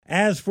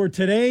As for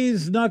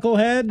today's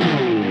Knucklehead...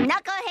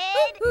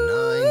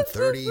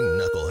 9:30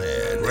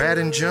 Knucklehead. Brad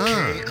and John.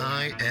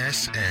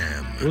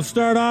 KISM. We'll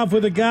start off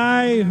with a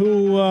guy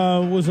who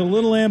was a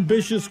little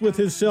ambitious with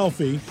his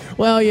selfie.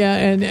 Well, yeah,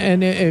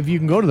 and if you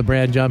can go to the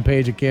Brad and John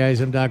page at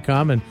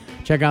KISM.com and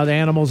check out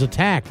Animals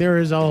Attack, there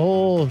is a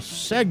whole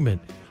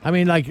segment. I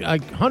mean, like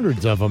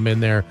hundreds of them in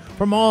there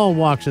from all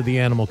walks of the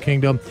animal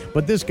kingdom.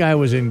 But this guy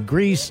was in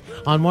Greece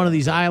on one of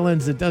these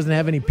islands that doesn't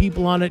have any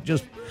people on it,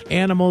 just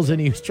animals,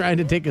 and he was trying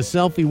to take a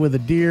selfie with a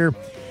deer.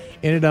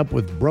 Ended up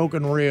with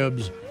broken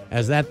ribs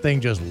as that thing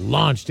just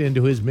launched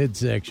into his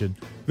midsection.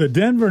 The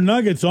Denver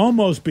Nuggets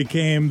almost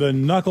became the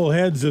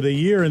Knuckleheads of the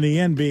year in the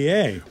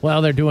NBA.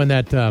 Well, they're doing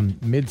that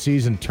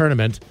midseason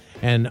tournament,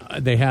 and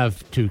they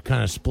have to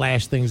kind of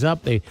splash things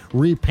up. They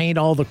repaint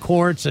all the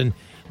courts, and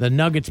the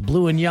Nuggets'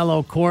 blue and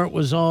yellow court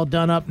was all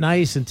done up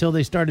nice until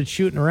they started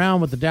shooting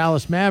around with the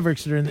Dallas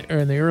Mavericks in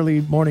the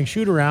early morning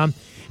shoot-around.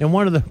 And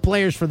one of the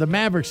players for the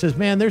Mavericks says,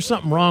 man, there's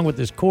something wrong with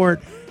this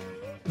court.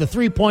 The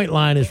three-point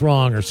line is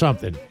wrong or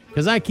something,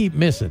 because I keep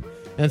missing.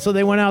 And so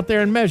they went out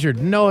there and measured.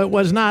 No, it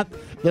was not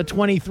the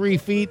 23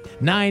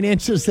 feet, 9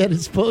 inches that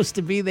it's supposed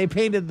to be. They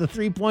painted the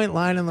three-point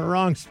line in the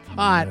wrong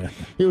spot.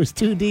 It was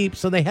too deep,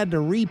 so they had to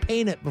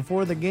repaint it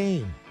before the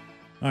game.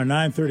 Our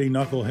 9:30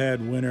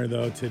 Knucklehead winner,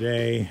 though,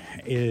 today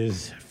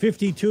is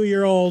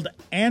 52-year-old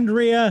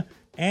Andrea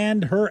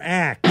and her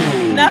axe.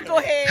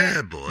 Knucklehead.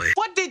 Yeah, boy.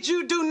 What did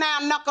you do now,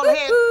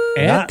 Knucklehead?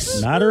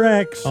 X? Not her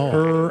ex,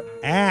 her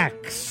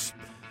axe.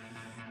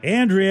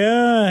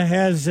 Andrea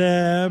has,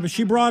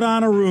 she brought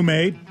on a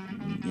roommate,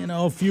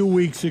 a few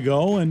weeks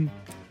ago, and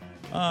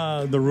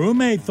the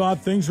roommate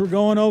thought things were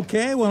going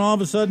okay when all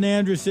of a sudden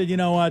Andrea said, you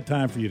know what,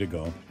 time for you to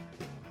go.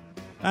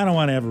 I don't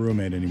want to have a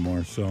roommate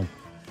anymore, so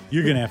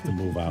you're going to have to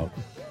move out.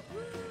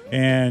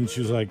 And she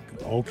was like,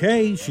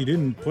 okay. She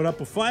didn't put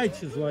up a fight.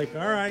 She's like,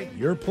 all right,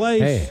 your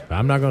place. Hey,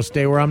 I'm not going to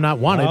stay where I'm not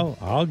wanted.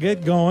 I'll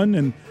get going,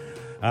 and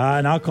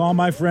I'll call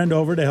my friend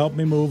over to help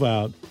me move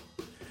out.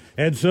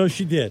 And so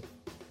she did.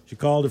 She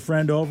called a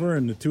friend over,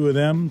 and the two of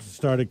them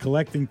started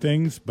collecting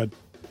things, but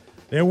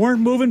they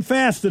weren't moving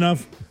fast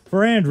enough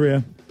for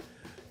Andrea.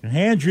 And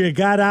Andrea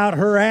got out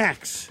her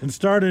axe and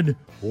started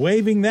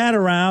waving that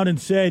around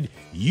and said,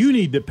 you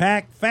need to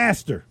pack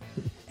faster.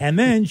 And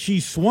then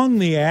she swung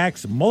the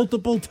axe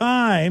multiple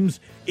times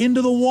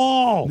into the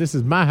wall. This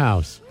is my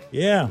house.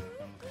 Yeah.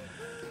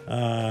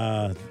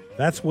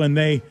 That's when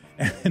they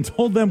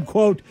told them,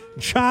 quote,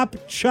 chop,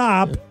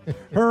 chop,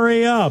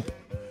 hurry up.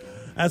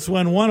 That's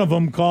when one of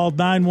them called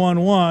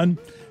 911,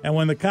 and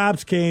when the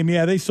cops came,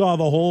 they saw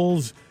the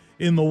holes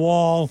in the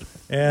wall,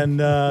 and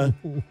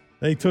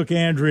they took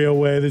Andrea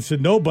away. They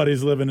said,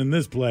 nobody's living in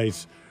this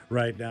place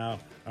right now.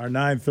 Our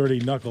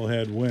 9:30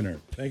 Knucklehead winner.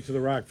 Thanks to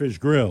the Rockfish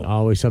Grill.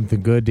 Always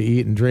something good to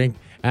eat and drink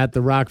at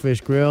the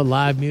Rockfish Grill.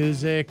 Live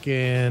music,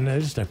 and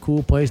just a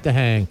cool place to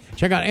hang.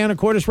 Check out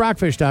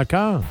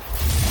AnacortesRockfish.com.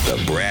 The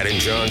Brad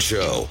and John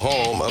Show,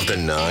 home of the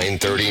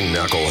 9:30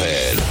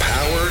 Knucklehead.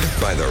 Powered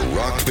by the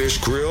Rockfish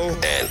Grill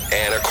and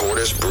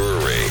Anacortes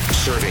Brewery.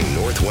 Serving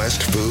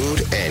Northwest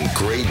food and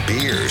great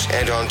beers.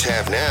 And on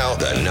tap now,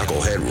 the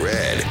Knucklehead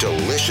Red.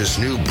 Delicious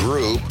new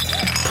brew.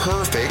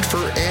 Perfect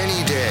for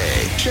any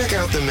day. Check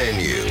out the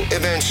menu,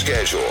 event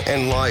schedule,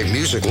 and live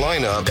music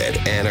lineup at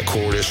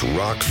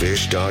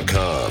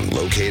AnacortesRockfish.com.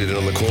 Located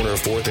on the corner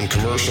of 4th and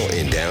Commercial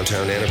in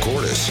downtown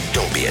Anacortes.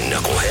 Don't be a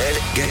knucklehead.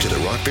 Get to the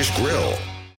Rockfish Grill.